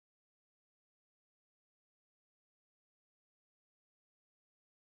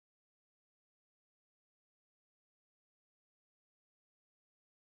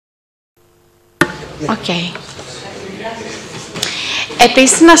Okay.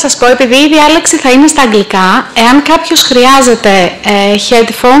 Επίσης, να σας πω, επειδή η διάλεξη θα είναι στα αγγλικά, εάν κάποιος χρειάζεται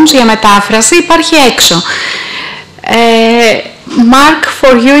headphones για μετάφραση, υπάρχει έξω. Mark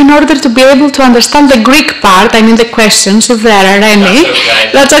for you in order to be able to understand the Greek part, I mean the questions, if there are any.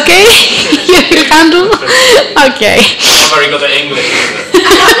 That's okay? You will handle? Okay. I've already got the English.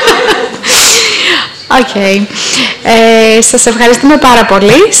 Okay. Σας ευχαριστούμε πάρα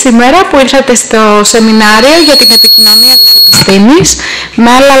πολύ σήμερα που ήρθατε στο σεμινάριο για την επικοινωνία της επιστήμης.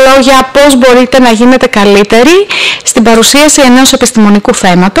 Με άλλα λόγια, πώς μπορείτε να γίνετε καλύτεροι στην παρουσίαση ενός επιστημονικού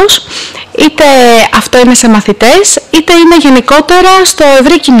θέματος. Είτε αυτό είναι σε μαθητές, είτε είναι γενικότερα στο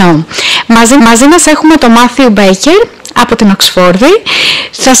ευρύ κοινό. Μαζί μας έχουμε τον Μάθιου Μπέικερ από την Οξφόρδη.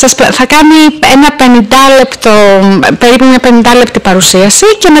 Θα κάνει περίπου μια 50 λεπτή παρουσίαση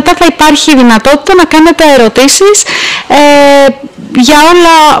και μετά θα υπάρχει δυνατότητα να κάνετε ερωτήσεις για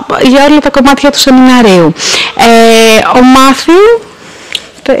όλα τα κομμάτια του σεμιναρίου. Ο Μάθιου,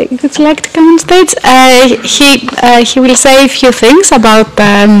 would you like to come on stage? He will say a few things about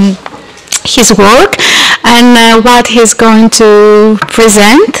his work and what he's going to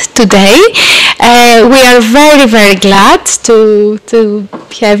present today. We are very, very glad to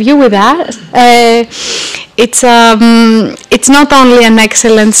have you with us. It's not only an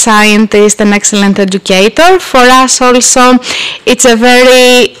excellent scientist, an excellent educator. For us also, it's a very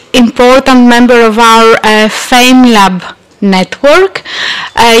important member of our FameLab network.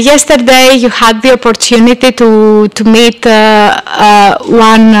 Yesterday you had the opportunity to meet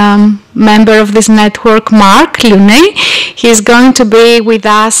one member of this network, Mark Luney. He is going to be with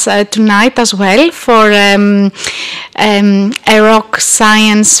us tonight as well for a rock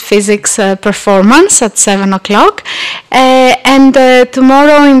science physics performance at 7 o'clock. And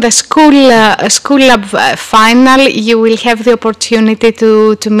tomorrow in the school lab final, you will have the opportunity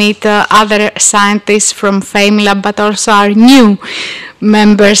to meet other scientists from FameLab, but also our new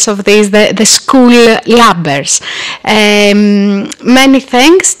members of the school labbers. Many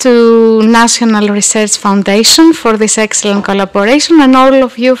thanks to National Research Foundation for this excellent collaboration and all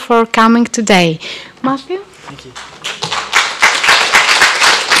of you for coming today. Matthew? Thank you.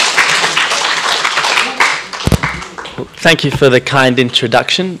 Thank you for the kind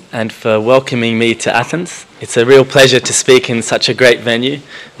introduction and for welcoming me to Athens. It's a real pleasure to speak in such a great venue.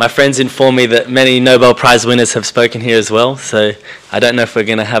 My friends inform me that many Nobel Prize winners have spoken here as well, so I don't know if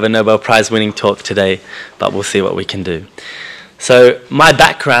we're going to have a Nobel Prize winning talk today, but we'll see what we can do. So my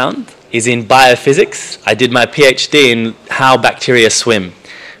background is in biophysics. I did my PhD in how bacteria swim,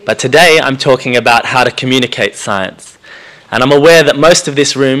 but today I'm talking about how to communicate science. And I'm aware that most of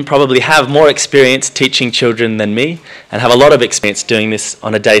this room probably have more experience teaching children than me and have a lot of experience doing this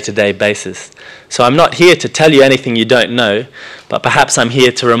on a day-to-day basis. So I'm not here to tell you anything you don't know, but perhaps I'm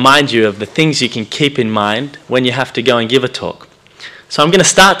here to remind you of the things you can keep in mind when you have to go and give a talk. So I'm going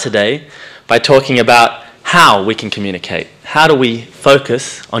to start today by talking about how we can communicate. How do we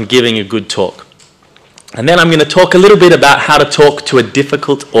focus on giving a good talk? And then I'm going to talk a little bit about how to talk to a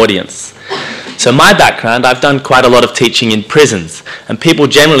difficult audience. So my background, I've done quite a lot of teaching in prisons, and people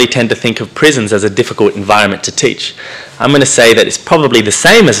generally tend to think of prisons as a difficult environment to teach. I'm going to say that it's probably the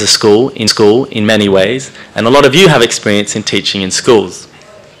same as a school in many ways, and a lot of you have experience in teaching in schools.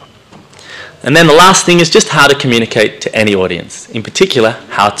 And then the last thing is just how to communicate to any audience, in particular,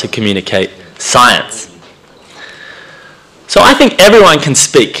 how to communicate science. So I think everyone can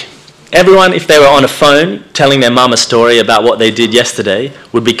speak. Everyone, if they were on a phone telling their mum a story about what they did yesterday,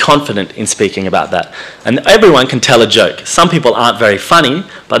 would be confident in speaking about that. And everyone can tell a joke. Some people aren't very funny,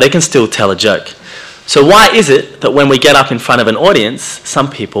 but they can still tell a joke. So why is it that when we get up in front of an audience, some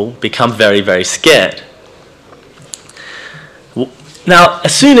people become very, very scared? Now,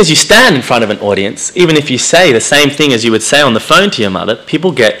 as soon as you stand in front of an audience, even if you say the same thing as you would say on the phone to your mother,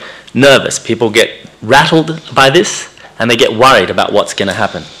 people get nervous, people get rattled by this, and they get worried about what's going to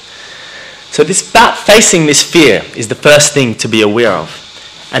happen. So facing this fear is the first thing to be aware of.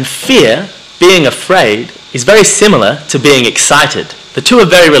 And fear, being afraid, is very similar to being excited. The two are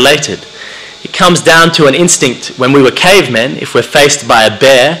very related. It comes down to an instinct. When we were cavemen, if we're faced by a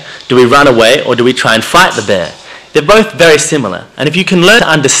bear, do we run away or do we try and fight the bear? They're both very similar. And if you can learn to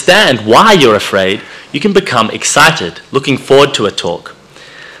understand why you're afraid, you can become excited, looking forward to a talk.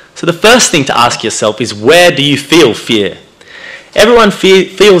 So the first thing to ask yourself is, where do you feel fear? Everyone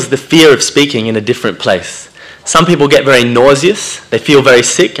feels the fear of speaking in a different place. Some people get very nauseous, they feel very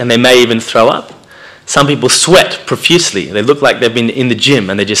sick, and they may even throw up. Some people sweat profusely. They look like they've been in the gym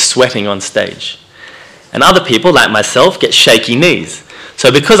and they're just sweating on stage. And other people, like myself, get shaky knees.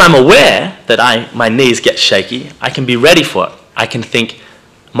 So because I'm aware that my knees get shaky, I can be ready for it. I can think,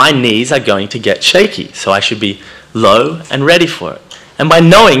 my knees are going to get shaky, so I should be low and ready for it. And by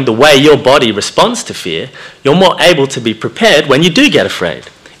knowing the way your body responds to fear, you're more able to be prepared when you do get afraid.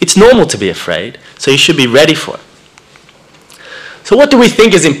 It's normal to be afraid, so you should be ready for it. So what do we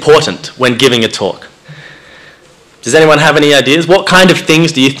think is important when giving a talk? Does anyone have any ideas? What kind of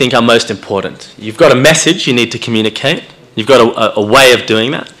things do you think are most important? You've got a message you need to communicate. You've got a way of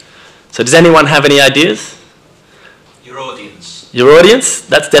doing that. So does anyone have any ideas? Your audience. Your audience?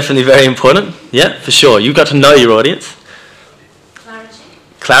 That's definitely very important. Yeah, for sure. You've got to know your audience. Clarity.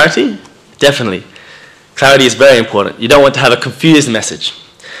 Clarity? Definitely. Clarity is very important. You don't want to have a confused message.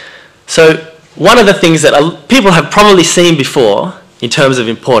 So one of the things that people have probably seen before in terms of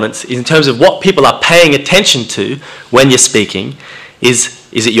importance, in terms of what people are paying attention to when you're speaking, is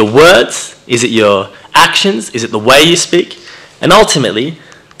it your words? Is it your actions? Is it the way you speak? And ultimately,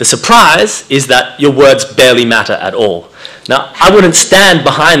 the surprise is that your words barely matter at all. Now, I wouldn't stand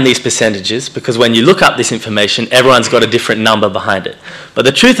behind these percentages because when you look up this information, everyone's got a different number behind it. But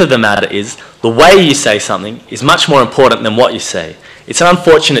the truth of the matter is, the way you say something is much more important than what you say. It's an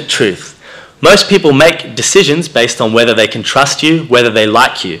unfortunate truth. Most people make decisions based on whether they can trust you, whether they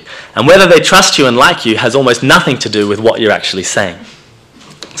like you. And whether they trust you and like you has almost nothing to do with what you're actually saying.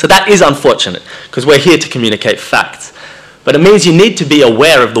 So that is unfortunate, because we're here to communicate facts. But it means you need to be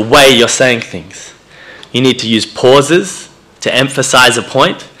aware of the way you're saying things. You need to use pauses to emphasize a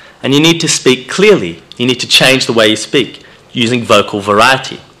point, and you need to speak clearly. You need to change the way you speak, using vocal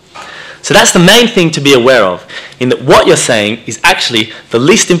variety. So that's the main thing to be aware of, in that what you're saying is actually the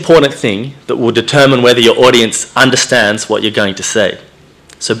least important thing that will determine whether your audience understands what you're going to say.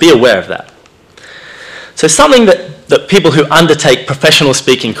 So be aware of that. So something that people who undertake professional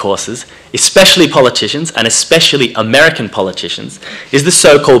speaking courses, especially politicians and especially American politicians, is the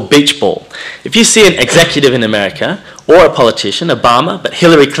so-called beach ball. If you see an executive in America or a politician, Obama, but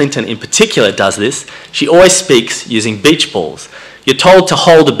Hillary Clinton in particular does this, she always speaks using beach balls. You're told to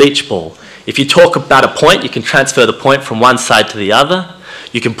hold a beach ball. If you talk about a point, you can transfer the point from one side to the other.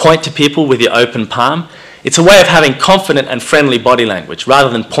 You can point to people with your open palm. It's a way of having confident and friendly body language rather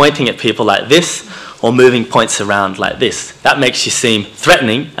than pointing at people like this or moving points around like this. That makes you seem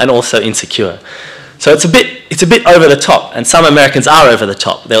threatening and also insecure. So it's a bit over the top, and some Americans are over the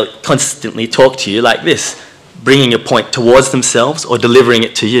top. They'll constantly talk to you like this, bringing a point towards themselves or delivering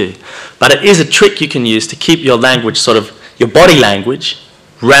it to you. But it is a trick you can use to keep your language your body language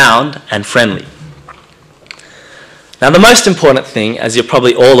round and friendly. Now the most important thing, as you're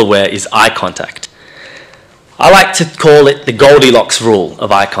probably all aware, is eye contact. I like to call it the Goldilocks rule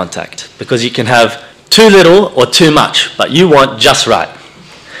of eye contact, because you can have too little or too much, but you want just right.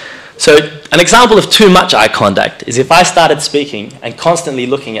 So an example of too much eye contact is if I started speaking and constantly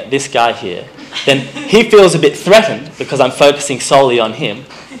looking at this guy here, then he feels a bit threatened because I'm focusing solely on him,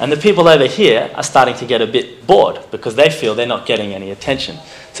 and the people over here are starting to get a bit bored because they feel they're not getting any attention.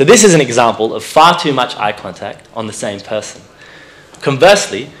 So this is an example of far too much eye contact on the same person.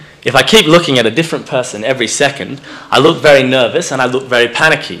 Conversely, if I keep looking at a different person every second, I look very nervous and I look very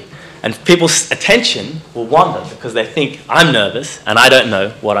panicky. And people's attention will wander because they think I'm nervous and I don't know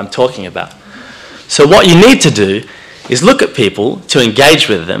what I'm talking about. So what you need to do is look at people to engage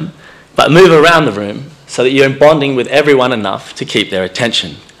with them, but move around the room so that you're bonding with everyone enough to keep their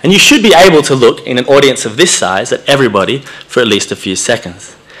attention. And you should be able to look in an audience of this size at everybody for at least a few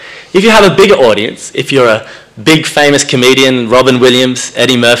seconds. If you have a bigger audience, if you're a big famous comedian, Robin Williams,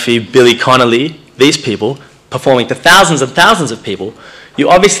 Eddie Murphy, Billy Connolly, these people performing to thousands and thousands of people, you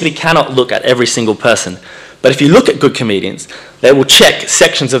obviously cannot look at every single person. But if you look at good comedians, they will check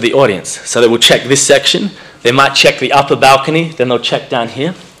sections of the audience. So they will check this section, they might check the upper balcony, then they'll check down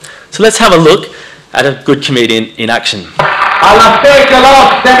here. So let's have a look at a good comedian in action. Αλλά φταίει και ο λαός,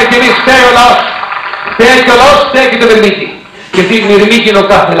 φταίμε κι εμείς, φταίει ο λαός. Φταίει και ο λαός, φταίει και το μερμήτη. Και την μερμήτη είναι ο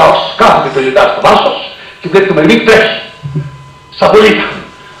κάθε λαός. Κάθεται το λιτά στο βάσος και βλέπει το μερμήτη τρέχει. Σαν πολίτα.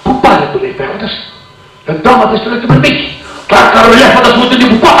 Πού πάτε, του λέει παίρνοντας. Εντάματες, του λέει το μερμήτη. Καρολέφαντας μου την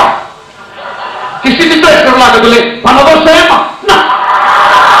που πάω. Και εσύ τι τρέχεις, καρολάκα, του λέει. Πάνω να δώσω αίμα. Να.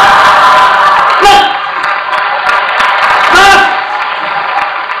 Να. Να.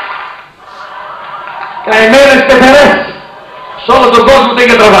 Καημένες πεθερές. Σε όλο τον κόσμο δεν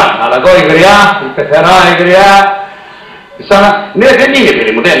τραβάνε. Αλλά εδώ η γριά, η πεθερά, η γριά. Σαν... Ναι, δεν είναι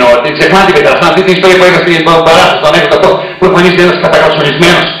παιδί μου, δεν εννοώ. Την ξεχνάτε την πεθερά. Αυτή την ιστορία που είχα στην παράσταση στον Εύητο αυτό, που εμφανίζεται ένας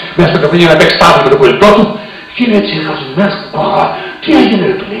καταγραψονισμένος μέσα στο καφενείο να παίξει τάφη με το πολιτό του. Και είναι έτσι χαζονημένος. Τι έγινε,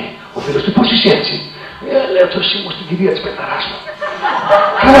 ρε, του λέει. Ο φίλος του, πώς είσαι έτσι. Λέω, τόσο ήμουν στην κυρία της πεθεράς μου.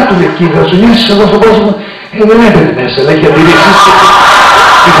 Καλά, του λέει, κύριε, χαζονιάσεις εδώ στον κόσμο. Δεν έμπαινε μέσα, λέει, γιατί εσείς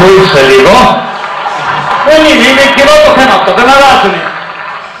τη βοήθησα λίγο. Δεν είναι κοινό το θέμα αυτό, δεν αλλάζουν.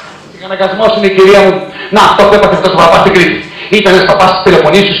 Εξαναγκασμός είναι η κυρία μου. Να, αυτό που έπαθε αυτός ο παπάς στην Κρήτη. Ήταν ένας παπάς της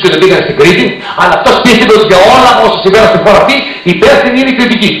Πελοποννήσου και δεν πήγανε στην Κρήτη, αλλά αυτός πίστευε ότι για όλα όσα συμβαίνουν στην χώρα αυτή υπεύθυνη είναι η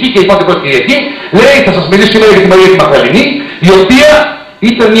κριτική. Τι και λοιπόν την πρώτη Κυριακή, λέει, θα σας μιλήσω σήμερα για τη Μαρία τη Μαγδαληνή, η οποία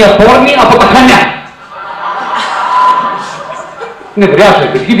ήταν μια πόρνη από τα Χανιά. Νευριάζουν οι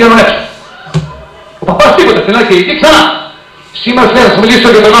κριτικοί, βγαίνουν έξω. Ο παπάς τίποτα, στην άλλη Κυριακή ξανά. Σήμερα θα σας μιλήσω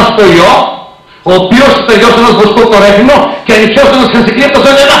για τον άσπρο ιό, ο οποίος τελειώσει ένας βοσκό το ρέθινο και ανυψιώσει ένας χανσικλή από τα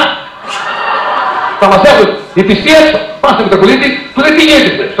ζωντανά. Θα μας έχουν οι πιστοί έξω. Πάνε στο Μητροπολίτη, του λέει τι γίνεται,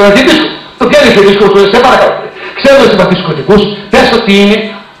 στον αρχιδίσκο. Το πιάνει ο αρχιδίσκο, του λέει σε παρακαλώ. Ξέρω εσύ συμπαθείς κωδικούς, πες ότι είναι,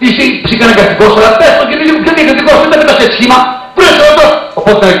 είσαι ψυχαναγκαστικός, αλλά πες το και λίγο πιο διακριτικός, δεν τα πετάς σε σχήμα, πρέσαι εδώ.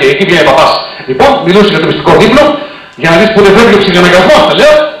 Οπότε και εκεί βγαίνει ο παπάς. Λοιπόν, μιλούσε για το μυστικό δείπνο, για να δεις που δεν φεύγει ο ψυχαναγκασμός, θα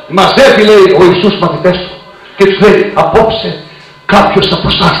λέω, μας έρθει λέει ο Ιησούς μαθητές του και τους λέει, απόψε κάποιος από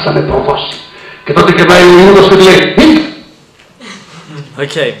εσάς θα με προδώσει. Και τότε κερνάει ο Ιούδας και του λέει,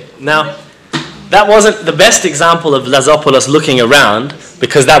 Okay, now that wasn't the best example of Lazopoulos looking around,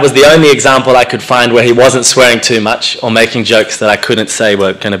 because that was the only example I could find where he wasn't swearing too much or making jokes that I couldn't say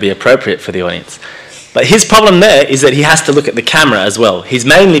were going to be appropriate for the audience. But his problem there is that he has to look at the camera as well. He's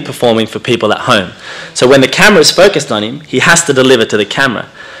mainly performing for people at home. So when the camera is focused on him, he has to deliver to the camera.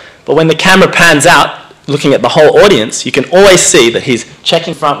 But when the camera pans out, looking at the whole audience, you can always see that he's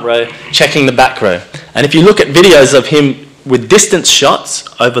checking front row, checking the back row. And if you look at videos of him with distance shots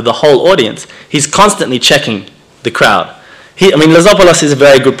over the whole audience, he's constantly checking the crowd. Lazopoulos is a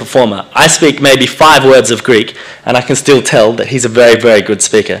very good performer. I speak maybe 5 words of Greek, and I can still tell that he's a very, very good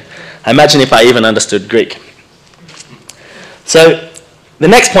speaker. Imagine if I even understood Greek. So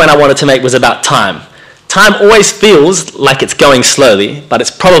the next point I wanted to make was about time. Time always feels like it's going slowly, but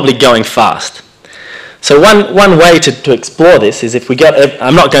it's probably going fast. So one way to explore this is if we get,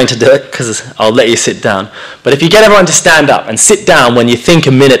 I'm not going to do it because I'll let you sit down, but if you get everyone to stand up and sit down when you think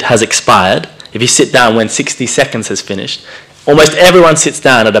a minute has expired, if you sit down when 60 seconds has finished, almost everyone sits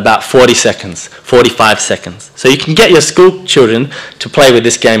down at about 40 seconds, 45 seconds. So you can get your school children to play with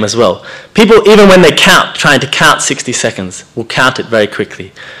this game as well. People, even when they count, trying to count 60 seconds, will count it very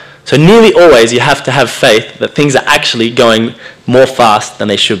quickly. So nearly always you have to have faith that things are actually going more fast than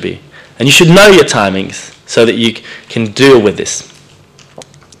they should be. And you should know your timings so that you can deal with this.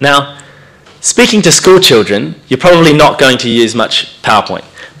 Now, speaking to school children, you're probably not going to use much PowerPoint.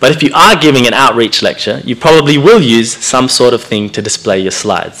 But if you are giving an outreach lecture, you probably will use some sort of thing to display your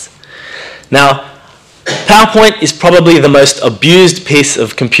slides. Now, PowerPoint is probably the most abused piece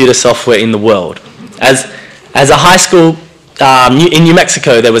of computer software in the world. As a high school, in New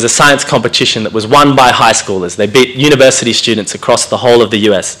Mexico, there was a science competition that was won by high schoolers. They beat university students across the whole of the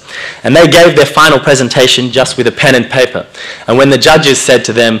US. And they gave their final presentation just with a pen and paper. And when the judges said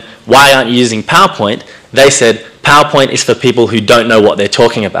to them, why aren't you using PowerPoint? They said, PowerPoint is for people who don't know what they're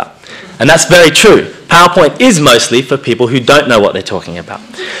talking about. And that's very true. PowerPoint is mostly for people who don't know what they're talking about.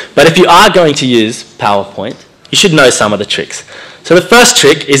 But if you are going to use PowerPoint, you should know some of the tricks. So the first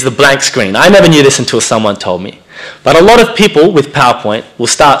trick is the blank screen. I never knew this until someone told me. But a lot of people with PowerPoint will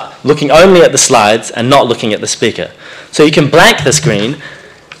start looking only at the slides and not looking at the speaker. So you can blank the screen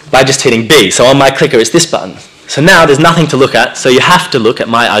by just hitting B. So on my clicker it's this button. So now there's nothing to look at, so you have to look at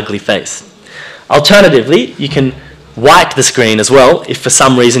my ugly face. Alternatively, you can white the screen as well if for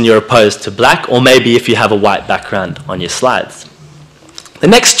some reason you're opposed to black, or maybe if you have a white background on your slides. The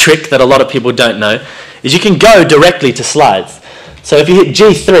next trick that a lot of people don't know is you can go directly to slides. So if you hit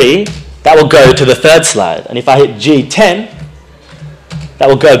G3, that will go to the 3rd slide. And if I hit G10, that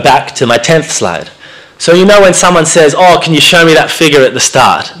will go back to my 10th slide. So you know when someone says, oh, can you show me that figure at the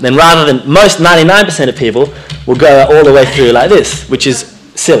start? Then rather than, most 99% of people will go all the way through like this, which is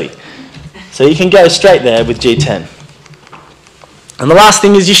silly. So you can go straight there with G10. And the last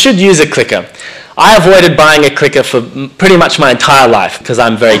thing is you should use a clicker. I avoided buying a clicker for pretty much my entire life because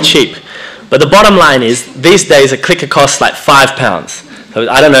I'm very cheap. But the bottom line is, these days a clicker costs like £5. So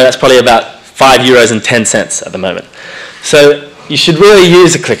I don't know, that's probably about €5.10 at the moment. So you should really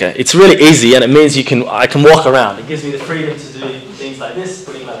use a clicker. It's really easy and it means I can walk around. It gives me the freedom to do things like this,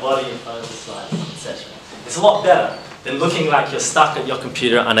 putting my body in front of the slides, etc. It's a lot better than looking like you're stuck at your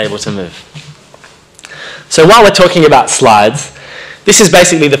computer unable to move. So while we're talking about slides, this is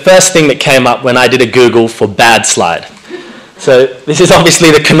basically the first thing that came up when I did a Google for bad slide. So this is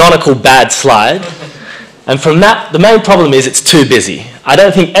obviously the canonical bad slide. And from that, the main problem is it's too busy. I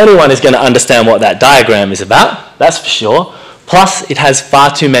don't think anyone is going to understand what that diagram is about, that's for sure. Plus, it has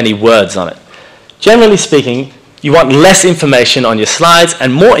far too many words on it. Generally speaking, you want less information on your slides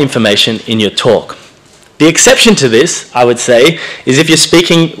and more information in your talk. The exception to this, I would say, is if you're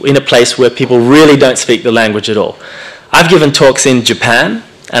speaking in a place where people really don't speak the language at all. I've given talks in Japan,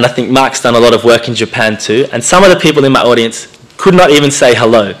 and I think Mark's done a lot of work in Japan too, and some of the people in my audience could not even say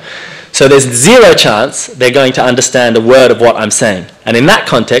hello. So there's zero chance they're going to understand a word of what I'm saying. And in that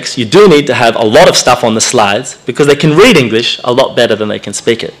context, you do need to have a lot of stuff on the slides because they can read English a lot better than they can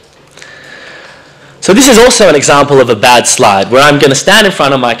speak it. So this is also an example of a bad slide where I'm going to stand in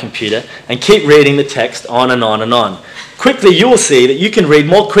front of my computer and keep reading the text on and on and on. Quickly, you will see that you can read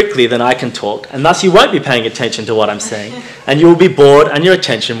more quickly than I can talk, and thus you won't be paying attention to what I'm saying, and you will be bored and your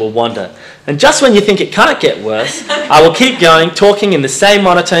attention will wander. And just when you think it can't get worse, I will keep going, talking in the same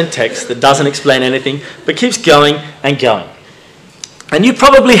monotone text that doesn't explain anything, but keeps going and going. And you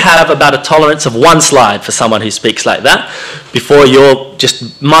probably have about a tolerance of 1 slide for someone who speaks like that before your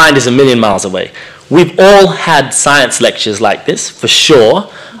just mind is a million miles away. We've all had science lectures like this, for sure.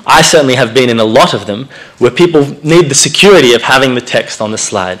 I certainly have been in a lot of them where people need the security of having the text on the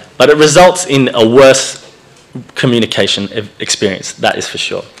slide, but it results in a worse communication experience, that is for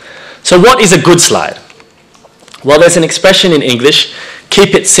sure. So what is a good slide? Well, there's an expression in English,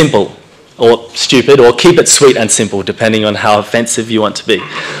 keep it simple, or stupid, or keep it sweet and simple, depending on how offensive you want to be.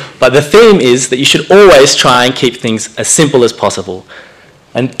 But the theme is that you should always try and keep things as simple as possible.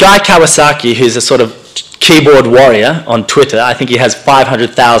 And Guy Kawasaki, who's a sort of keyboard warrior on Twitter, I think he has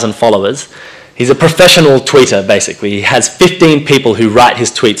 500,000 followers. He's a professional tweeter, basically. He has 15 people who write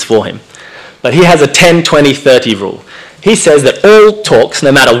his tweets for him. But he has a 10, 20, 30 rule. He says that all talks,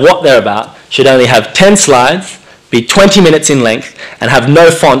 no matter what they're about, should only have 10 slides, be 20 minutes in length, and have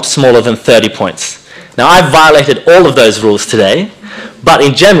no font smaller than 30 points. Now, I've violated all of those rules today, but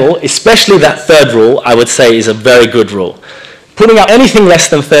in general, especially that third rule, I would say is a very good rule. Putting up anything less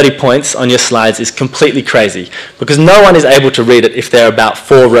than 30 points on your slides is completely crazy because no one is able to read it if they're about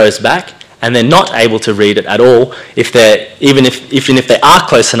 4 rows back, and they're not able to read it at all even if they are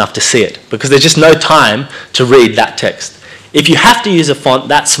close enough to see it, because there's just no time to read that text. If you have to use a font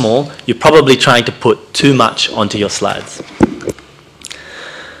that small, you're probably trying to put too much onto your slides.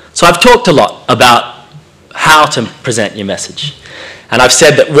 So I've talked a lot about how to present your message, and I've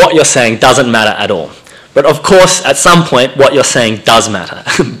said that what you're saying doesn't matter at all. But of course, at some point, what you're saying does matter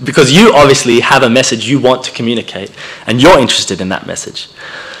because you obviously have a message you want to communicate and you're interested in that message.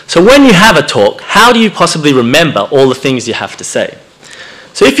 So when you have a talk, how do you possibly remember all the things you have to say?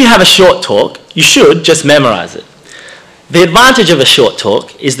 So if you have a short talk, you should just memorize it. The advantage of a short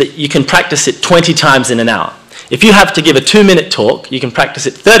talk is that you can practice it 20 times in an hour. If you have to give a 2-minute talk, you can practice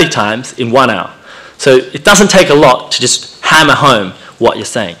it 30 times in 1 hour. So it doesn't take a lot to just hammer home what you're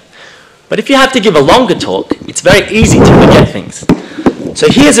saying. But if you have to give a longer talk, it's very easy to forget things. So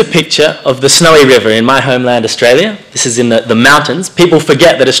here's a picture of the Snowy River in my homeland, Australia. This is in the mountains. People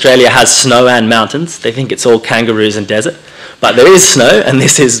forget that Australia has snow and mountains. They think it's all kangaroos and desert. But there is snow, and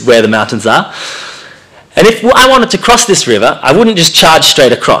this is where the mountains are. And if I wanted to cross this river, I wouldn't just charge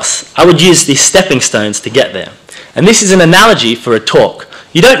straight across. I would use these stepping stones to get there. And this is an analogy for a talk.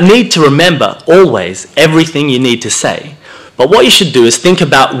 You don't need to remember always everything you need to say. But what you should do is think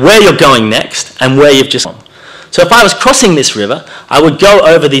about where you're going next and where you've just gone. So if I was crossing this river, I would go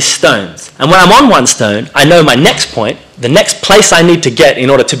over these stones. And when I'm on one stone, I know my next point, the next place I need to get in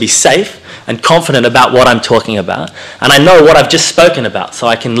order to be safe and confident about what I'm talking about. And I know what I've just spoken about, so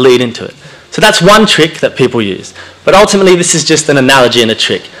I can lead into it. So that's one trick that people use. But ultimately, this is just an analogy and a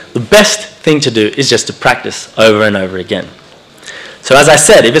trick. The best thing to do is just to practice over and over again. So as I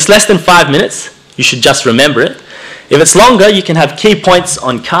said, if it's less than 5 minutes, you should just remember it. If it's longer, you can have key points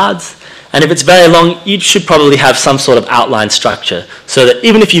on cards. And if it's very long, you should probably have some sort of outline structure so that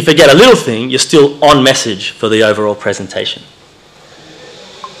even if you forget a little thing, you're still on message for the overall presentation.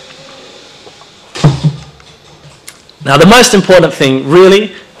 Now, the most important thing,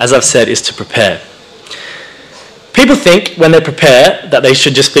 really, as I've said, is to prepare. People think when they prepare that they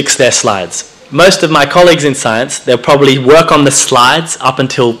should just fix their slides. Most of my colleagues in science, they'll probably work on the slides up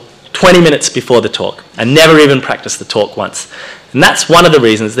until 20 minutes before the talk and never even practice the talk once. And that's one of the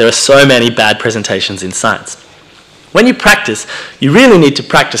reasons there are so many bad presentations in science. When you practice, you really need to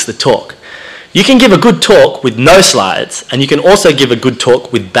practice the talk. You can give a good talk with no slides, and you can also give a good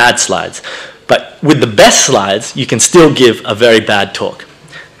talk with bad slides. But with the best slides, you can still give a very bad talk.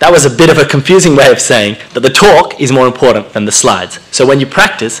 That was a bit of a confusing way of saying that the talk is more important than the slides. So when you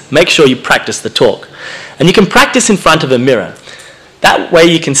practice, make sure you practice the talk. And you can practice in front of a mirror. That way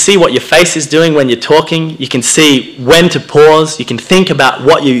you can see what your face is doing when you're talking. You can see when to pause. You can think about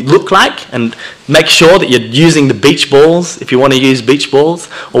what you look like and make sure that you're using the beach balls if you want to use beach balls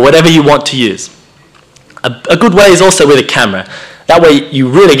or whatever you want to use. A good way is also with a camera. That way you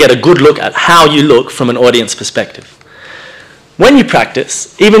really get a good look at how you look from an audience perspective. When you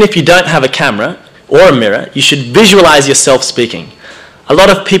practice, even if you don't have a camera or a mirror, you should visualize yourself speaking. A lot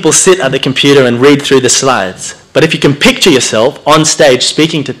of people sit at the computer and read through the slides. But if you can picture yourself on stage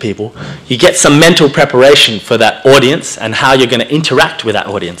speaking to people, you get some mental preparation for that audience and how you're going to interact with that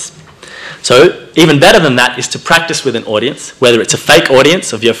audience. So even better than that is to practice with an audience, whether it's a fake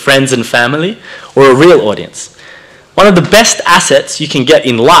audience of your friends and family or a real audience. One of the best assets you can get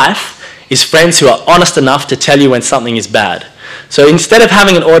in life is friends who are honest enough to tell you when something is bad. So instead of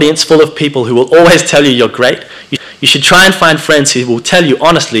having an audience full of people who will always tell you you're great, you should try and find friends who will tell you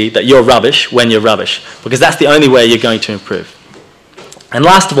honestly that you're rubbish when you're rubbish, because that's the only way you're going to improve. And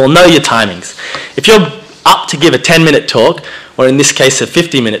last of all, know your timings. If you're up to give a 10-minute talk, or in this case a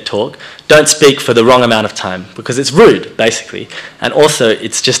 50-minute talk, don't speak for the wrong amount of time, because it's rude, basically, and also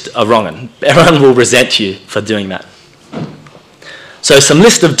it's just a wrong one. Everyone will resent you for doing that. So some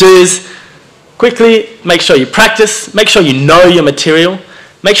list of do's. Quickly, make sure you practice, make sure you know your material,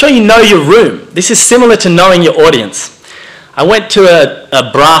 make sure you know your room. This is similar to knowing your audience. I went to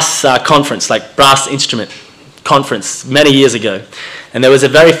a brass conference, like brass instrument conference many years ago, and there was a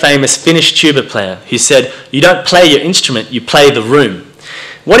very famous Finnish tuba player who said, you don't play your instrument, you play the room.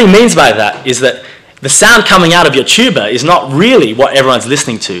 What he means by that is that the sound coming out of your tuba is not really what everyone's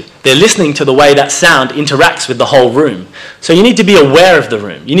listening to. They're listening to the way that sound interacts with the whole room. So you need to be aware of the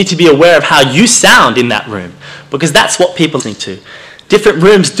room. You need to be aware of how you sound in that room, because that's what people are listening to. Different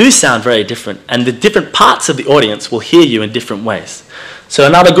rooms do sound very different, and the different parts of the audience will hear you in different ways. So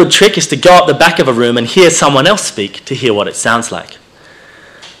another good trick is to go up the back of a room and hear someone else speak to hear what it sounds like.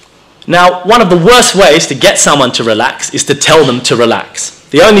 Now, one of the worst ways to get someone to relax is to tell them to relax.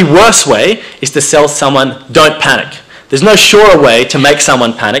 The only worse way is to tell someone, don't panic. There's no surer way to make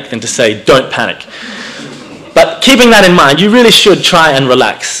someone panic than to say, don't panic. But keeping that in mind, you really should try and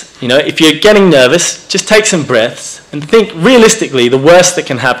relax. You know, if you're getting nervous, just take some breaths and think realistically the worst that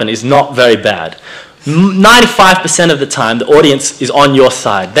can happen is not very bad. 95% of the time, the audience is on your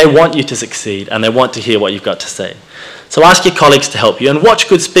side. They want you to succeed and they want to hear what you've got to say. So ask your colleagues to help you and watch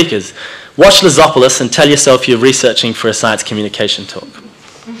good speakers. Watch Lizopoulos and tell yourself you're researching for a science communication talk.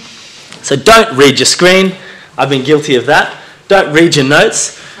 So don't read your screen. I've been guilty of that. Don't read your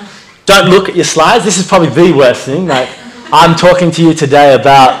notes. Don't look at your slides. This is probably the worst thing. Like, I'm talking to you today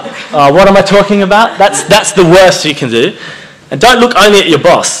about, what am I talking about? That's the worst you can do. And don't look only at your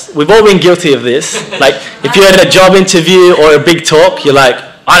boss. We've all been guilty of this. Like, if you're at a job interview or a big talk, you're like,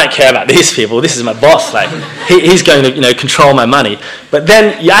 I don't care about these people. This is my boss. Like, he's going to, control my money. But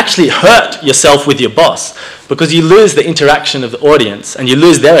then you actually hurt yourself with your boss, because you lose the interaction of the audience and you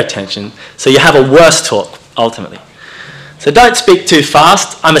lose their attention. So you have a worse talk, ultimately. So don't speak too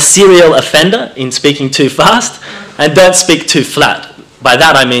fast. I'm a serial offender in speaking too fast. And don't speak too flat. By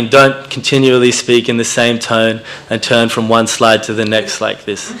that I mean don't continually speak in the same tone and turn from one slide to the next like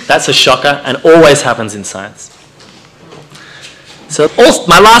this. That's a shocker and always happens in science. So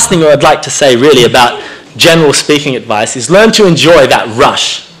my last thing I'd like to say really about general speaking advice is learn to enjoy that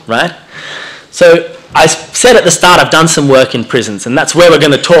rush, right? So I said at the start I've done some work in prisons, and that's where we're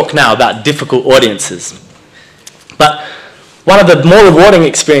going to talk now about difficult audiences. But one of the more rewarding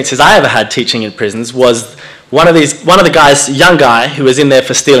experiences I ever had teaching in prisons was one of the guys, a young guy who was in there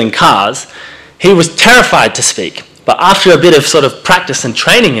for stealing cars. He was terrified to speak. But after a bit of sort of practice and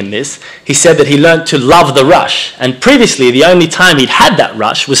training in this, he said that he learned to love the rush. And previously, the only time he'd had that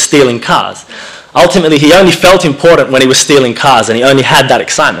rush was stealing cars. Ultimately, he only felt important when he was stealing cars, and he only had that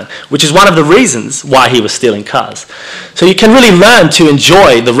excitement, which is one of the reasons why he was stealing cars. So you can really learn to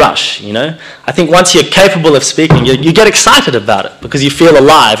enjoy the rush, I think once you're capable of speaking, you get excited about it because you feel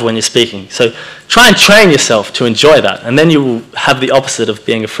alive when you're speaking. So try and train yourself to enjoy that, and then you will have the opposite of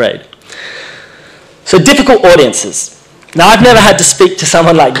being afraid. So difficult audiences. Now, I've never had to speak to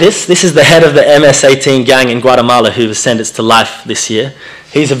someone like this. This is the head of the MS-18 gang in Guatemala who was sentenced to life this year.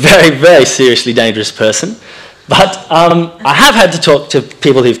 He's a very, very seriously dangerous person. But I have had to talk to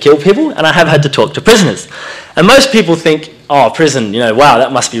people who've killed people, and I have had to talk to prisoners. And most people think, oh, prison, wow,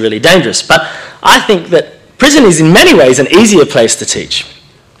 that must be really dangerous. But I think that prison is in many ways an easier place to teach.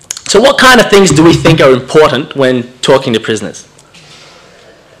 So what kind of things do we think are important when talking to prisoners?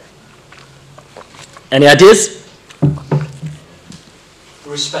 Any ideas?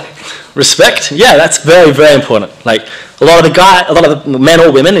 Respect. Respect? Yeah, that's very, very important. Like a lot of the men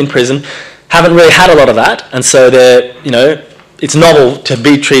or women in prison haven't really had a lot of that, and so they're, it's novel to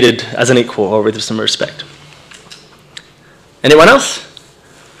be treated as an equal or with some respect. Anyone else?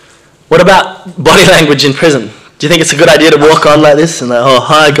 What about body language in prison? Do you think it's a good idea to walk on like this and like, oh,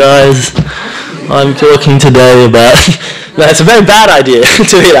 hi guys, I'm talking today about... No, it's a very bad idea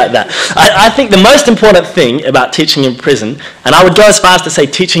to be like that. I think the most important thing about teaching in prison, and I would go as far as to say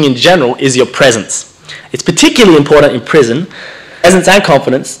teaching in general, is your presence. It's particularly important in prison Presence and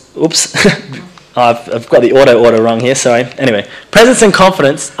confidence, oops, I've got the order wrong here, sorry. Anyway, presence and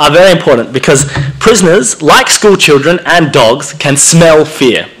confidence are very important because prisoners, like school children and dogs, can smell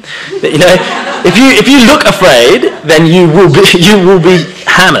fear. You know, if you look afraid, then you will be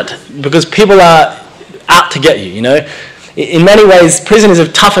hammered because people are out to get you, you know. In many ways, prison is a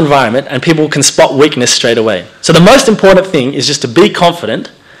tough environment and people can spot weakness straight away. So the most important thing is just to be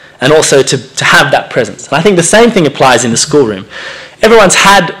confident and also to have that presence. And I think the same thing applies in the schoolroom. Everyone's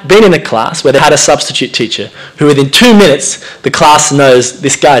been in a class where they had a substitute teacher who within 2 minutes, the class knows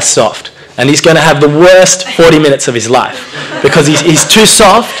this guy's soft and he's going to have the worst 40 minutes of his life because he's too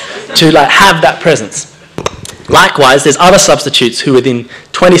soft to like have that presence. Likewise, there's other substitutes who within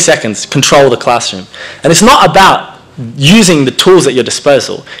 20 seconds control the classroom. And it's not about using the tools at your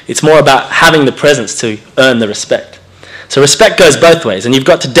disposal. It's more about having the presence to earn the respect. So respect goes both ways, and you've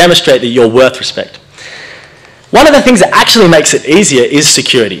got to demonstrate that you're worth respect. One of the things that actually makes it easier is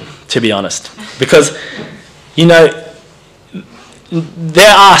security, to be honest. Because, you know,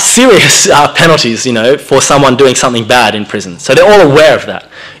 there are serious penalties, you know, for someone doing something bad in prison. So they're all aware of that.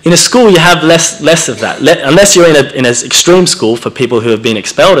 In a school, you have less of that. Unless you're in an extreme school for people who have been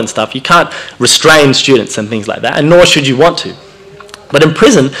expelled and stuff, you can't restrain students and things like that, and nor should you want to. But in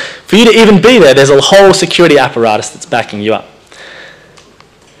prison, for you to even be there, there's a whole security apparatus that's backing you up.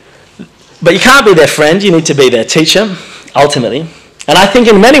 But you can't be their friend, you need to be their teacher, ultimately. And I think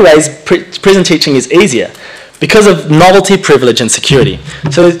in many ways, prison teaching is easier because of novelty, privilege, and security.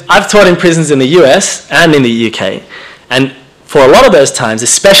 So I've taught in prisons in the US and in the UK, and for a lot of those times,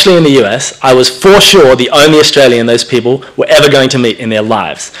 especially in the US, I was for sure the only Australian those people were ever going to meet in their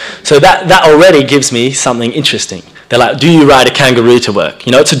lives. So that already gives me something interesting. They're like, do you ride a kangaroo to work?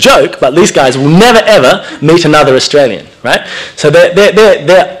 You know, it's a joke, but these guys will never ever meet another Australian, right? So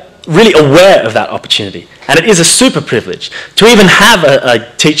they're really aware of that opportunity. And it is a super privilege. To even have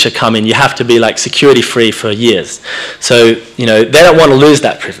a teacher come in, you have to be like security free for years. So, you know, they don't want to lose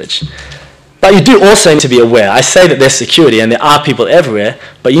that privilege. But you do also need to be aware. I say that there's security and there are people everywhere,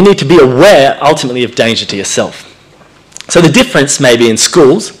 but you need to be aware ultimately of danger to yourself. So the difference maybe in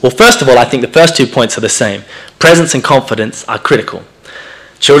schools, well, first of all, I think the first 2 points are the same. Presence and confidence are critical.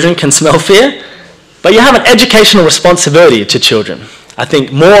 Children can smell fear, but you have an educational responsibility to children. I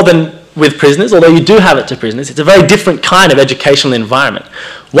think more than with prisoners, although you do have it to prisoners, it's a very different kind of educational environment.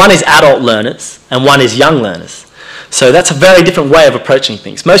 One is adult learners and one is young learners. So that's a very different way of approaching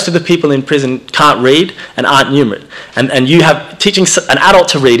things. Most of the people in prison can't read and aren't numerate. And you have teaching an adult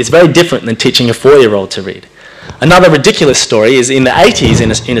to read is very different than teaching a 4-year-old to read. Another ridiculous story is in the 80s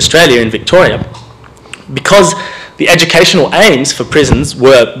in Australia, in Victoria, because the educational aims for prisons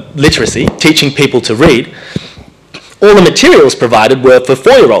were literacy, teaching people to read, all the materials provided were for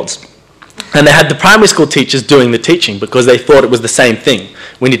 4-year-olds. And they had the primary school teachers doing the teaching because they thought it was the same thing.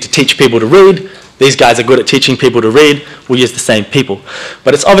 We need to teach people to read. These guys are good at teaching people to read. We'll use the same people.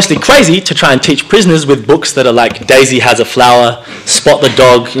 But it's obviously crazy to try and teach prisoners with books that are like Daisy Has a Flower, Spot the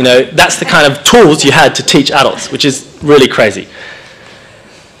Dog. You know, that's the kind of tools you had to teach adults, which is really crazy.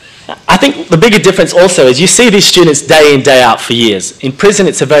 I think the bigger difference also is you see these students day in, day out for years. In prison,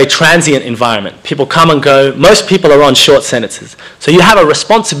 it's a very transient environment. People come and go. Most people are on short sentences. So you have a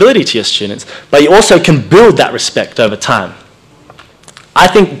responsibility to your students, but you also can build that respect over time. I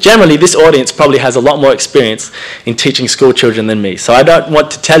think generally this audience probably has a lot more experience in teaching school children than me, so I don't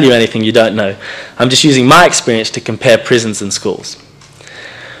want to tell you anything you don't know. I'm just using my experience to compare prisons and schools.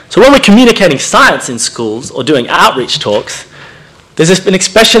 So when we're communicating science in schools or doing outreach talks, there's an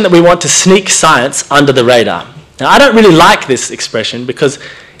expression that we want to sneak science under the radar. Now, I don't really like this expression because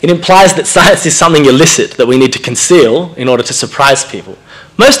it implies that science is something illicit that we need to conceal in order to surprise people.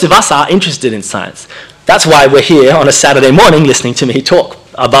 Most of us are interested in science. That's why we're here on a Saturday morning listening to me talk,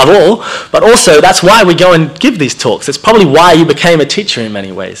 above all, but also that's why we go and give these talks. It's probably why you became a teacher in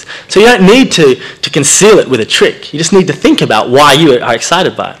many ways. So you don't need to conceal it with a trick. You just need to think about why you are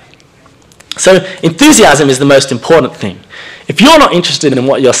excited by it. So enthusiasm is the most important thing. If you're not interested in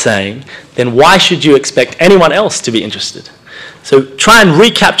what you're saying, then why should you expect anyone else to be interested? So try and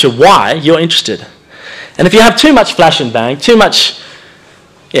recapture why you're interested. And if you have too much flash and bang, too much,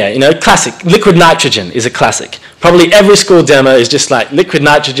 yeah, you know, classic, liquid nitrogen is a classic. Probably every school demo is just like liquid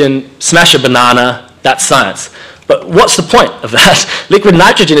nitrogen, smash a banana, that's science. But what's the point of that? Liquid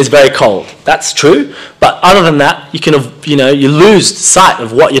nitrogen is very cold. That's true. But other than that, you lose sight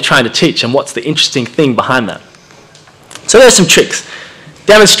of what you're trying to teach and what's the interesting thing behind that. So there's some tricks.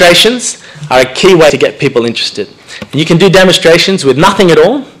 Demonstrations are a key way to get people interested. And you can do demonstrations with nothing at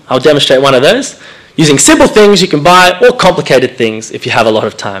all. I'll demonstrate one of those. Using simple things you can buy or complicated things if you have a lot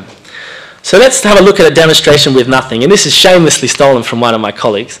of time. So let's have a look at a demonstration with nothing. And this is shamelessly stolen from one of my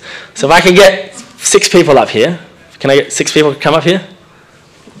colleagues. So if I can get 6 people up here. Can I get 6 people to come up here?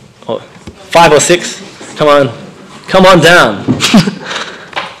 Or 5 or 6? Come on. Come on down.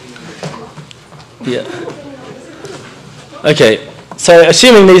 Yeah. Okay. So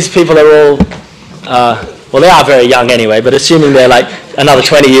assuming these people are all, well, they are very young anyway, but assuming they're like another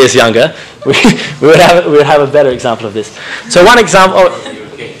 20 years younger, we would have a better example of this. So one example,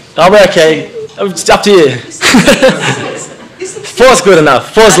 oh, we're okay. It's up to you. 4's good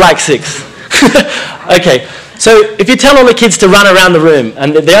enough. 4's like 6. Okay. So if you tell all the kids to run around the room,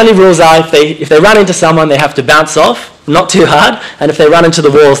 and the only rules are if they run into someone, they have to bounce off, not too hard, and if they run into the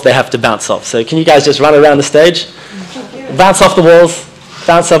walls, they have to bounce off. So can you guys just run around the stage? Bounce off the walls,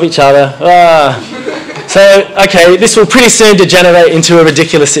 bounce off each other. So, okay, this will pretty soon degenerate into a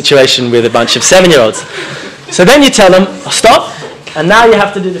ridiculous situation with a bunch of 7-year-olds. So then you tell them, stop, and now you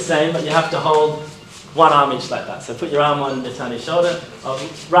have to do the same, but you have to hold one arm each like that. So put your arm on your tiny shoulder,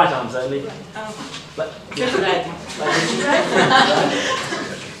 right arms only.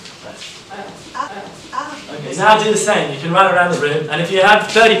 Okay, now do the same. You can run around the room, and if you have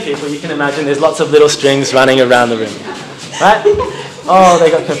 30 people, you can imagine there's lots of little strings running around the room. Right? Oh, they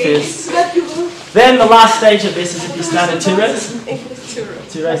got confused. Then the last stage of this is if you stand in 2 rows.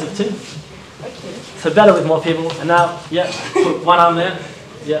 2 rows of 2. So better with more people. And now, yeah, put one arm there.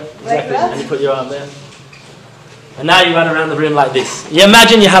 Yeah, exactly. And you put your arm there. And now you run around the room like this. You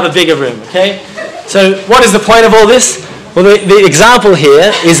imagine you have a bigger room, okay? So what is the point of all this? Well, the example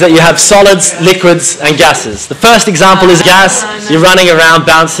here is that you have solids, liquids, and gases. The first example is gas. You're running around,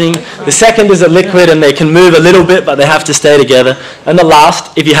 bouncing. The second is a liquid, and they can move a little bit, but they have to stay together. And the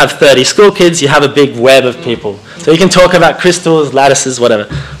last, if you have 30 school kids, you have a big web of people. So you can talk about crystals, lattices, whatever.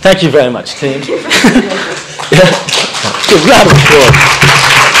 Thank you very much, team. Yeah. Good round of applause.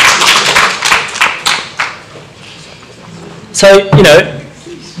 So, you know,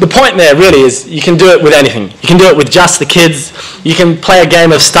 the point there really is you can do it with anything. You can do it with just the kids. You can play a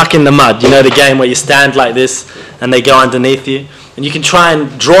game of stuck in the mud. You know the game where you stand like this and they go underneath you. And you can try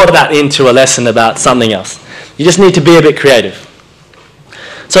and draw that into a lesson about something else. You just need to be a bit creative.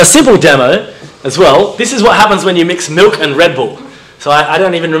 So a simple demo as well. This is what happens when you mix milk and Red Bull. So I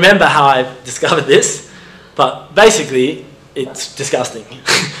don't even remember how I discovered this. But basically, it's disgusting.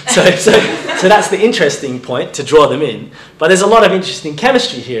 so that's the interesting point to draw them in. But there's a lot of interesting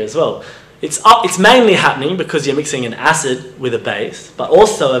chemistry here as well. It's mainly happening because you're mixing an acid with a base, but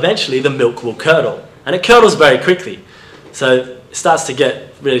also eventually the milk will curdle. And it curdles very quickly. So it starts to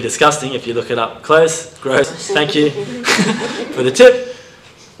get really disgusting if you look it up close. Gross. Thank you for the tip.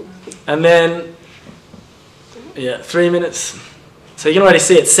 And then, yeah, 3 minutes. So you can already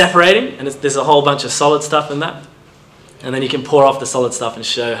see it separating, and there's a whole bunch of solid stuff in that. And then you can pour off the solid stuff and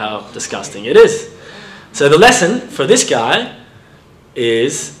show how disgusting it is. So the lesson for this guy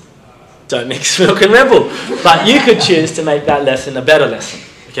is don't mix milk and Red Bull. But you could choose to make that lesson a better lesson,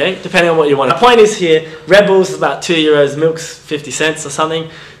 okay? Depending on what you want. The point is here, Red Bull's is about €2, milk's 50 cents or something.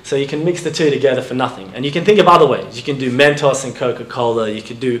 So you can mix the two together for nothing. And you can think of other ways. You can do Mentos and Coca-Cola. You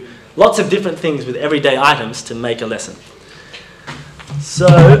could do lots of different things with everyday items to make a lesson. So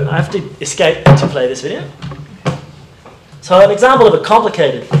I have to escape to play this video. So an example of a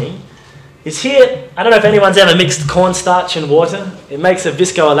complicated thing is here. I don't know if anyone's ever mixed cornstarch and water. It makes a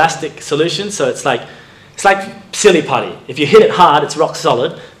viscoelastic solution, so it's like silly putty. If you hit it hard, it's rock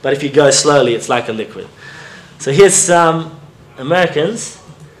solid, but if you go slowly, it's like a liquid. So here's some Americans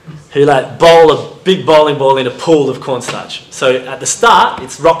who like bowl a big bowling ball in a pool of cornstarch. So at the start,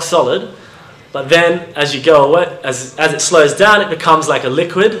 it's rock solid, but then as you go away, as it slows down, it becomes like a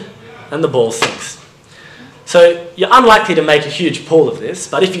liquid, and the ball sinks. So you're unlikely to make a huge pool of this,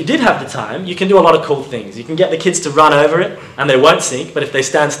 but if you did have the time, you can do a lot of cool things. You can get the kids to run over it, and they won't sink, but if they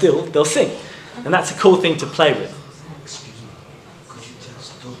stand still, they'll sink. And that's a cool thing to play with. Excuse me, could you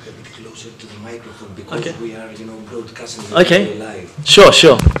just talk a bit closer to the microphone, because we are, broadcasting live. Sure.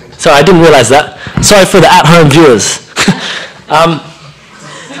 Sorry, I didn't realize that. Sorry for the at-home viewers.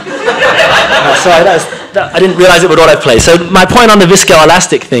 Sorry, I didn't realize it would autoplay. So my point on the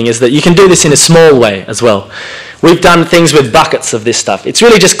viscoelastic thing is that you can do this in a small way as well. We've done things with buckets of this stuff. It's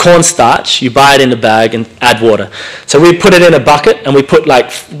really just cornstarch. You buy it in a bag and add water. So we put it in a bucket and we put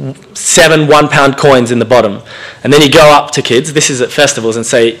like 7 one-pound coins in the bottom. And then you go up to kids, this is at festivals, and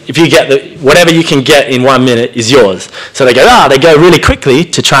say, if you get whatever you can get in 1 minute is yours. So they go, they go really quickly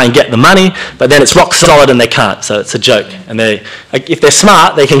to try and get the money, but then it's rock solid and they can't, so it's a joke. And if they're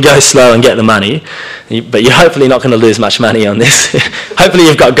smart, they can go slow and get the money, but you're hopefully not going to lose much money on this. Hopefully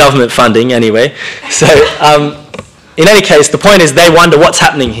you've got government funding anyway. So in any case, the point is they wonder what's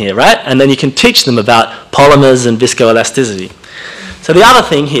happening here, right? And then you can teach them about polymers and viscoelasticity. So the other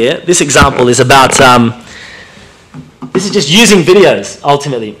thing here, this example is about, this is just using videos,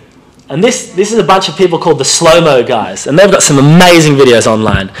 ultimately. And this is a bunch of people called the slow-mo guys, and they've got some amazing videos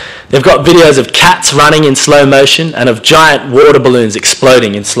online. They've got videos of cats running in slow motion and of giant water balloons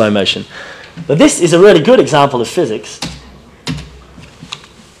exploding in slow motion. But this is a really good example of physics.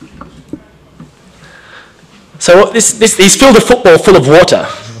 So he's filled a football full of water,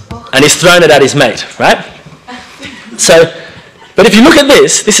 and he's thrown it at his mate, right? But if you look at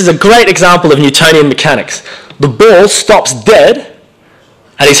this is a great example of Newtonian mechanics. The ball stops dead,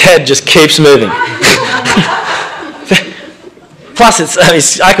 and his head just keeps moving. Plus,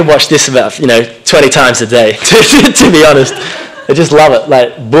 I could watch this about 20 times a day, to be honest. I just love it,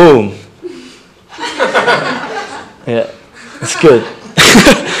 like, boom. Yeah, it's good.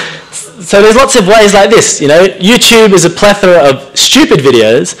 So there's lots of ways like this, YouTube is a plethora of stupid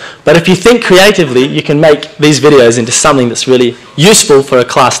videos, but if you think creatively, you can make these videos into something that's really useful for a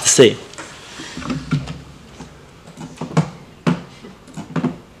class to see.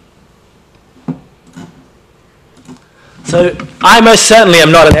 So I most certainly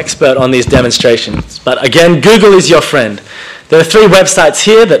am not an expert on these demonstrations, but again, Google is your friend. There are 3 websites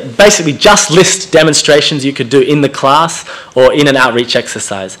here that basically just list demonstrations you could do in the class or in an outreach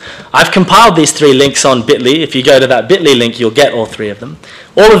exercise. I've compiled these 3 links on Bitly. If you go to that Bitly link, you'll get all 3 of them.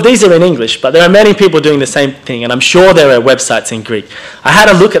 All of these are in English, but there are many people doing the same thing, and I'm sure there are websites in Greek. I had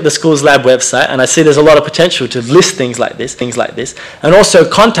a look at the Schools Lab website, and I see there's a lot of potential to list things like this, and also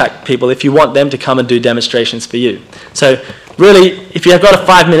contact people if you want them to come and do demonstrations for you. So really, if you've got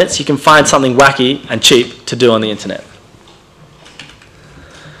 5 minutes, you can find something wacky and cheap to do on the internet.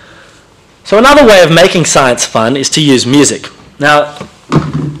 So another way of making science fun is to use music. Now,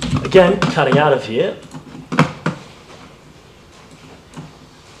 again, cutting out of here.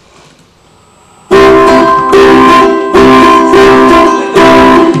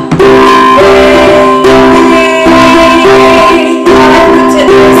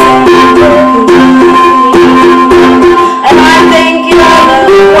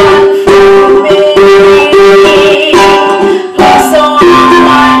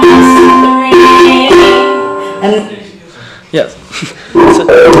 Yes.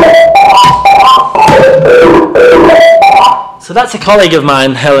 So that's a colleague of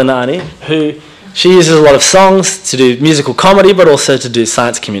mine, Helena, who she uses a lot of songs to do musical comedy, but also to do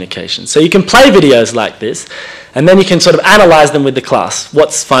science communication. So you can play videos like this, and then you can sort of analyze them with the class.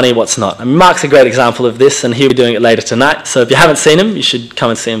 What's funny, what's not. And Mark's a great example of this, and he'll be doing it later tonight. So if you haven't seen him, you should come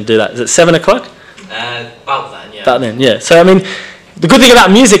and see him do that. Is it 7 o'clock? About then, yeah. About then, yeah. So I mean, the good thing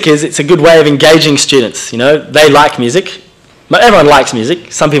about music is it's a good way of engaging students. They like music. Everyone likes music.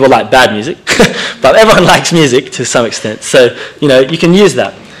 Some people like bad music, but everyone likes music to some extent. So, you can use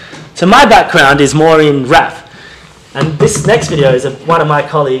that. So my background is more in rap. And this next video is of one of my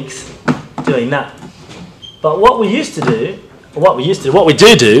colleagues doing that. But what we do,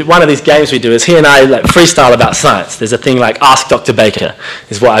 one of these games we do is he and I freestyle about science. There's a thing like Ask Dr. Baker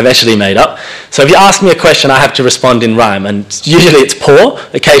is what I've actually made up. So if you ask me a question, I have to respond in rhyme. And usually it's poor,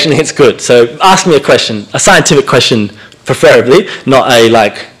 occasionally it's good. So ask me a question, a scientific question preferably, not a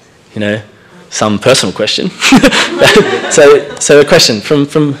some personal question. so a question from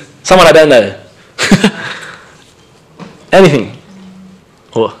someone I don't know. Anything.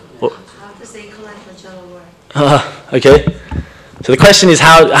 Or how does the flagella work? Okay. So the question is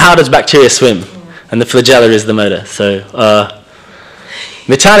how does bacteria swim? And the flagella is the motor. So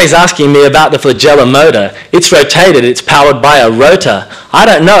Mitani's asking me about the flagella motor. It's rotated, it's powered by a rotor. I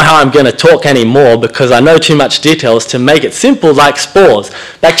don't know how I'm going to talk anymore because I know too much details to make it simple like spores.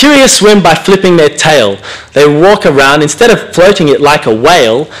 Bacteria swim by flipping their tail. They walk around, instead of floating it like a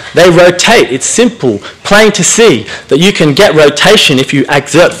whale, they rotate. It's simple, plain to see that you can get rotation if you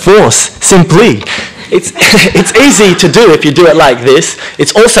exert force, simply. It's easy to do if you do it like this.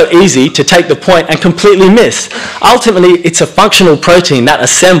 It's also easy to take the point and completely miss. Ultimately, it's a functional protein that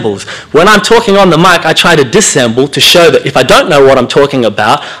assembles. When I'm talking on the mic, I try to disassemble to show that if I don't know what I'm talking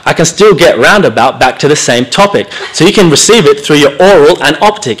about, I can still get roundabout back to the same topic. So you can receive it through your oral and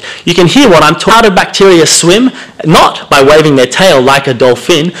optic. You can hear what I'm talking about. How do bacteria swim? Not by waving their tail like a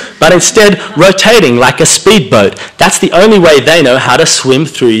dolphin, but instead rotating like a speedboat. That's the only way they know how to swim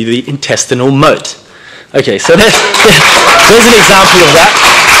through the intestinal moat. Okay, so there's an example of that.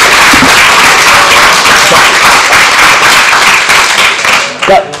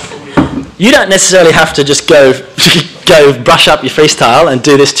 But you don't necessarily have to just go brush up your freestyle and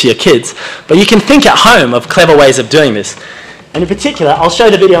do this to your kids, but you can think at home of clever ways of doing this. And in particular, I'll show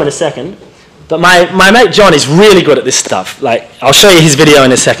the video in a second, But my mate John is really good at this stuff. Like, I'll show you his video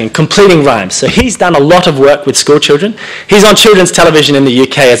in a second, completing rhymes. So he's done a lot of work with school children. He's on children's television in the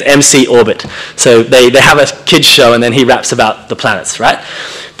UK as MC Orbit. So they have a kids show and then he raps about the planets, right?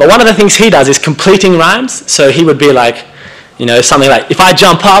 But one of the things he does is completing rhymes. So he would be like, you know, something like, if I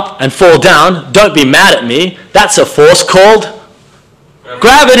jump up and fall down, don't be mad at me. That's a force called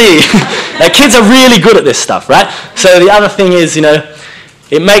gravity. Like, kids are really good at this stuff, right? So the other thing is, you know,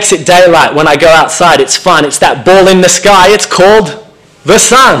 it makes it daylight. When I go outside, it's fun. It's that ball in the sky. It's called the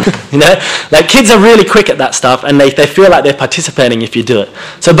sun. You know, like, kids are really quick at that stuff, and they feel like they're participating if you do it.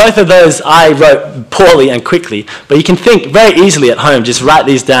 So both of those I wrote poorly and quickly, but you can think very easily at home. Just write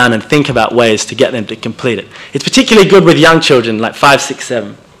these down and think about ways to get them to complete it. It's particularly good with young children, like 5, 6,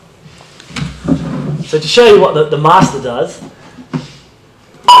 7. So to show you what the master does,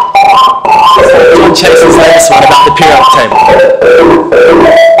 John Chase's latest one about the periodic table.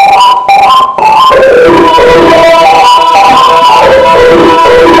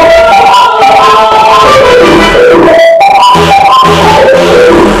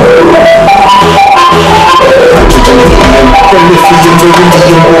 Lithium,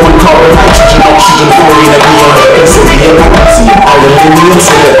 beryllium, boron, carbon, nitrogen, oxygen, fluorine, neon, incendium, magnesium, aluminium,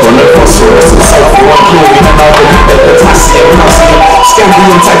 silicon, phosphorus, sulfur, chlorine, and other potassium, calcium,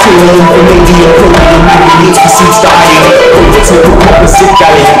 scandium, titanium, vanadium, chromium, manganese, precedes the iron, nickel, composite,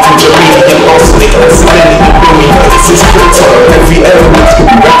 gallium, and germanium, arsenic, and selenium, bromine, this is proton. Every element can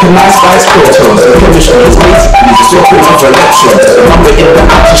be recognized by its protons. The chemistry is basically the swapping of electrons. The number in the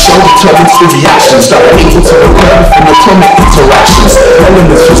outer shell determines the reactions that are able to occur from atomic interactions.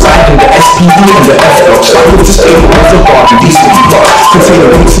 Elements reside in the SPD and the F blocks. Like with this table of the garden, these will be blocks contain a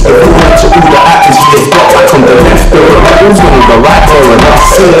mix of the raw to all the atoms we have got. Like on the left, there are metals, and on the right, there are enough.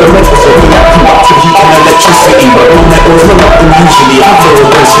 So the metals will react conductive heat and electricity, but all metals will not usually have lower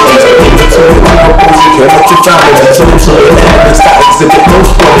densities. In between the two opposing chemical families, so into the elements that exhibit both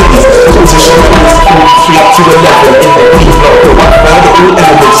qualities. Transition elements from 3 up to 11 in the P block. The one third of all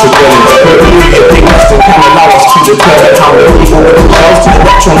elements are going. Per period, they must and can allow us to determine how many orbitals to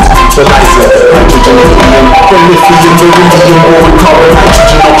electrons neutralize it. Hydrogen, helium, lithium, beryllium, boron, carbon,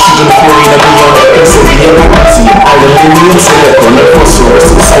 nitrogen, oxygen, fluorine, neon, incendium, magnesium, aluminium, silicon, phosphorus,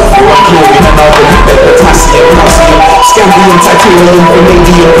 sulfur, chlorine, and other potassium, calcium, scandium, titanium,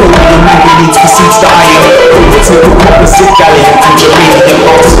 vanadium, chromium, manganese, precedes the iron, nickel, composite, gallium, and germanium,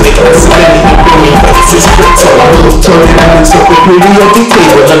 arsenic, and selenium, bromine, this is proton. Turn elements of the periodic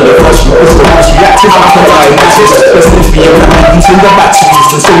table, and the first was the most reactive alkaline metals. There's lithium that may use in the batteries,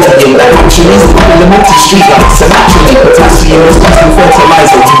 and sodium that actually is the element of streetlights, and naturally potassium is used in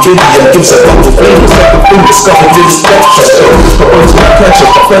fertilizer. Rubidium gives a double flame, it's like a thing discovered in the spectroscope. For both of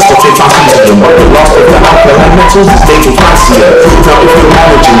purchase, but first off they found helium, but the last of the alkaline metals is labeled calcium. Now if you're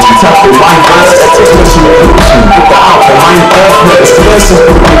managing to tackle line verse, expression evolution with the alkaline earth, where it's versus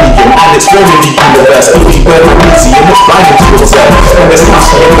beryllium, and it's very the universe. If you burn magnesium, it's blinded to itself. And there's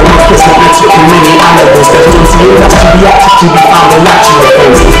calcium, and it's presented in many animals. There's strontium that's to be active to be found in natural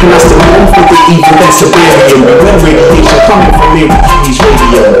forms. And that's the norm for the evil than Siberian. When radiation coming from Mercury's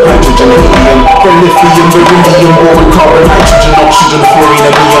radium, hydrogen, helium, lithium, beryllium, boron, carbon, nitrogen, oxygen, fluorine,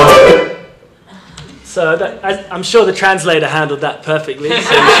 and neon. So I'm sure the translator handled that perfectly, so you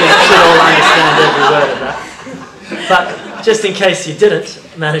should all understand every word of that. But just in case you didn't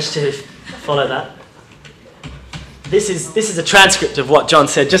manage to follow that, this is a transcript of what John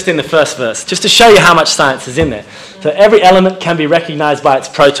said just in the first verse, just to show you how much science is in there. So every element can be recognized by its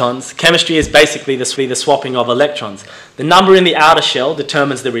protons. Chemistry is basically the swapping of electrons. The number in the outer shell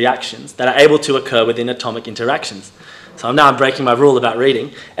determines the reactions that are able to occur within atomic interactions. So now I'm breaking my rule about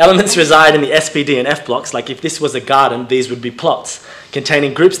reading. Elements reside in the SPD and F blocks. Like if this was a garden, these would be plots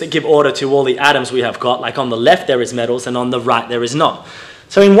containing groups that give order to all the atoms we have got. Like on the left there is metals and on the right there is not.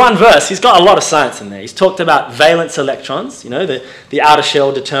 So in one verse, he's got a lot of science in there. He's talked about valence electrons, you know, the outer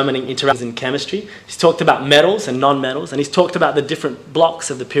shell determining interactions in chemistry. He's talked about metals and non-metals, and he's talked about the different blocks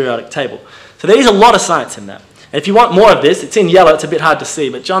of the periodic table. So there is a lot of science in that. And if you want more of this, it's in yellow, it's a bit hard to see,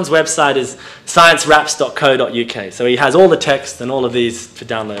 but John's website is scienceraps.co.uk. So he has all the text and all of these for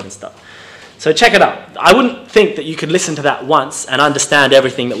download and stuff. So check it out. I wouldn't think that you could listen to that once and understand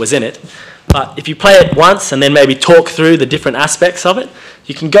everything that was in it. But if you play it once and then maybe talk through the different aspects of it,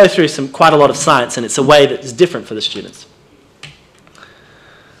 you can go through quite a lot of science, and it's a way that is different for the students.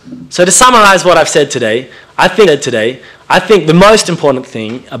 So to summarize what I've said today, I think the most important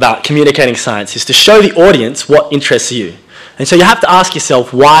thing about communicating science is to show the audience what interests you. And so you have to ask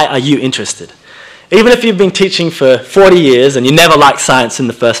yourself, why are you interested? Even if you've been teaching for 40 years and you never liked science in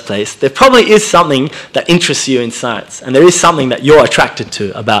the first place, there probably is something that interests you in science, and there is something that you're attracted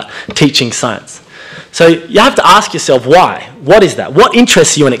to about teaching science. So you have to ask yourself why. What is that? What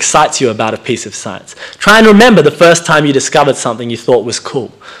interests you and excites you about a piece of science? Try and remember the first time you discovered something you thought was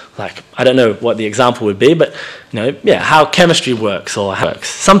cool. Like, I don't know what the example would be, but how chemistry works or how it works.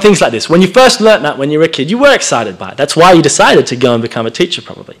 Some things like this. When you first learnt that when you were a kid, you were excited by it. That's why you decided to go and become a teacher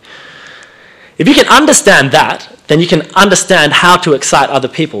probably. If you can understand that, then you can understand how to excite other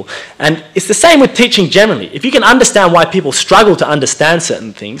people. And it's the same with teaching generally. If you can understand why people struggle to understand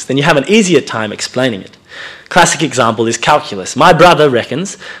certain things, then you have an easier time explaining it. Classic example is calculus. My brother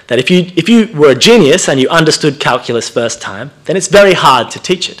reckons that if you were a genius and you understood calculus first time, then it's very hard to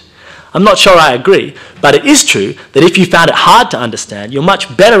teach it. I'm not sure I agree, but it is true that if you found it hard to understand, you're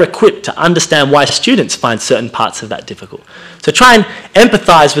much better equipped to understand why students find certain parts of that difficult. So try and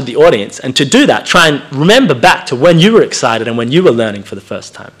empathize with the audience, and to do that, try and remember back to when you were excited and when you were learning for the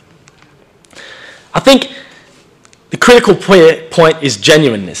first time. I think the critical point is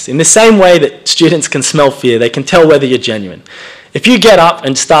genuineness. In the same way that students can smell fear, they can tell whether you're genuine. If you get up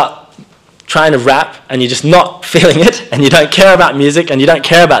and start trying to rap and you're just not feeling it and you don't care about music and you don't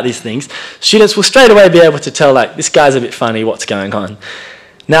care about these things, students will straight away be able to tell, like, this guy's a bit funny, what's going on?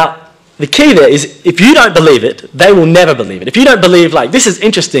 Now, the key there is if you don't believe it, they will never believe it. If you don't believe, like, this is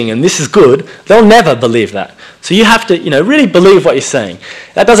interesting and this is good, they'll never believe that. So you have to, really believe what you're saying.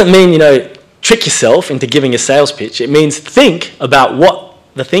 That doesn't mean, trick yourself into giving a sales pitch. It means think about what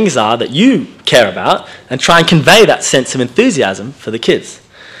the things are that you care about and try and convey that sense of enthusiasm for the kids.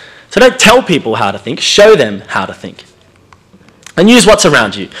 So don't tell people how to think, show them how to think. And use what's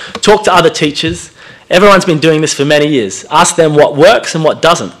around you. Talk to other teachers. Everyone's been doing this for many years. Ask them what works and what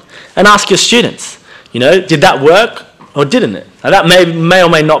doesn't. And ask your students, did that work or didn't it? Now that may or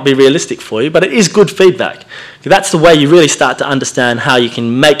may not be realistic for you, but it is good feedback. That's the way you really start to understand how you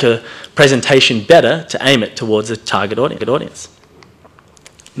can make a presentation better to aim it towards a target audience.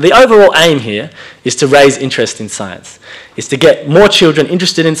 The overall aim here is to raise interest in science. It's to get more children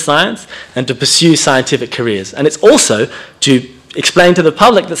interested in science and to pursue scientific careers. And it's also to explain to the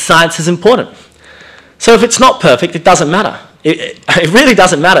public that science is important. So if it's not perfect, it doesn't matter. It really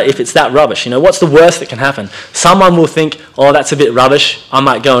doesn't matter if it's that rubbish. What's the worst that can happen? Someone will think, oh, that's a bit rubbish. I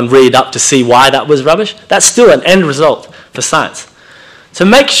might go and read up to see why that was rubbish. That's still an end result for science. So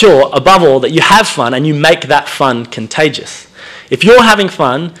make sure, above all, that you have fun and you make that fun contagious. If you're having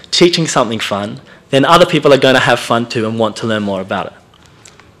fun, teaching something fun, then other people are going to have fun too and want to learn more about it.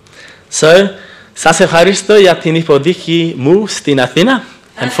 So, σας ευχαριστώ για την υποδοχή μου στην Αθήνα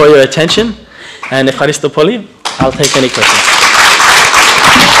and for your attention. And ευχαριστώ πολύ. I'll take any questions.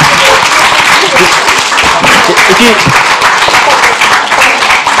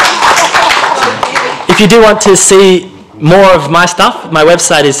 If you do want to see more of my stuff, my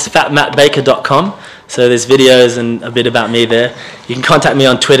website is fatmattbaker.com. So there's videos and a bit about me there. You can contact me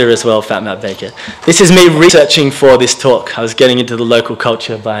on Twitter as well, fatmattbaker. This is me researching for this talk. I was getting into the local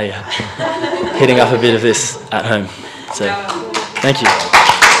culture by hitting up a bit of this at home. So, thank you.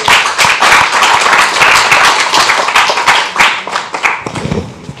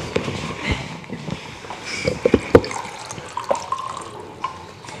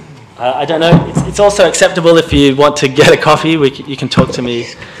 I don't know, it's also acceptable if you want to get a coffee, you can talk to me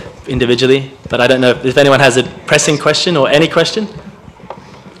individually, but I don't know if anyone has a pressing question or any question,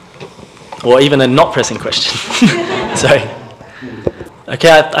 or even a not pressing question. Sorry.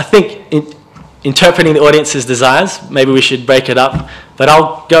 Okay, I think interpreting the audience's desires, maybe we should break it up, but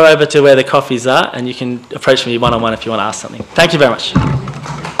I'll go over to where the coffees are and you can approach me one-on-one if you want to ask something. Thank you very much.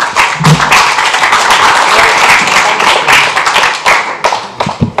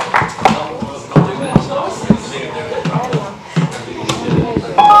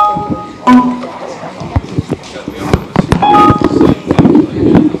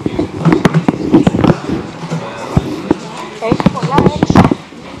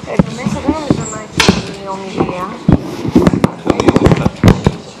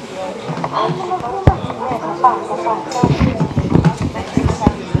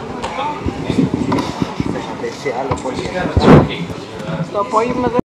 Το απόγευμα